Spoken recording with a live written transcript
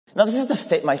Now, this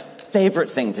is my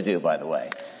favorite thing to do, by the way,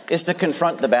 is to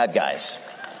confront the bad guys.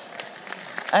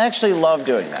 I actually love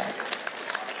doing that.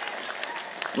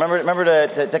 Remember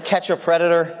to catch a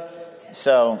predator?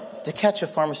 So, to catch a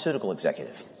pharmaceutical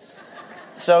executive.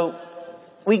 So,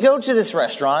 we go to this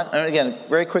restaurant, and again,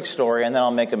 very quick story, and then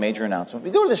I'll make a major announcement.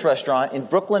 We go to this restaurant in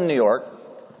Brooklyn, New York,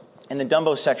 in the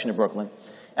Dumbo section of Brooklyn,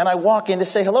 and I walk in to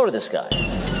say hello to this guy.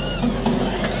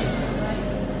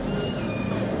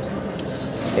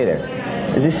 Hey there.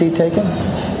 Is this seat taken?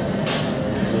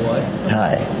 What?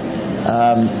 Hi.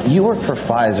 You work for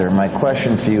Pfizer. My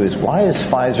question for you is, why does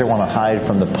Pfizer want to hide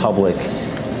from the public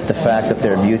the fact that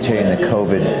they're mutating the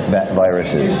COVID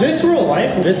viruses? Is this real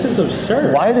life? This is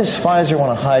absurd. Why does Pfizer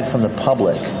want to hide from the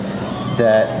public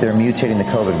that they're mutating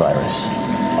the COVID virus?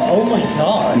 Oh my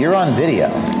God. You're on video.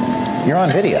 You're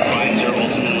on video. Pfizer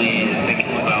ultimately is thinking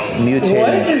about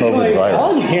mutating the COVID virus.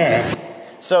 What is going on here?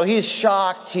 So he's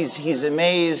shocked. He's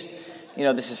amazed. You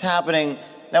know, this is happening.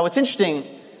 Now, what's interesting,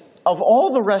 of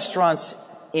all the restaurants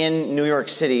in New York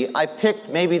City, I picked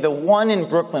maybe the one in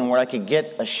Brooklyn where I could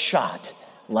get a shot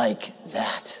like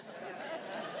that.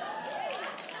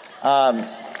 And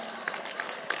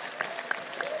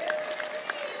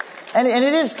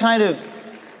it is kind of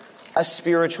a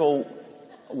spiritual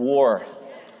war,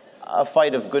 a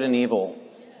fight of good and evil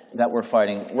that we're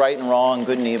fighting, right and wrong,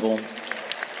 good and evil.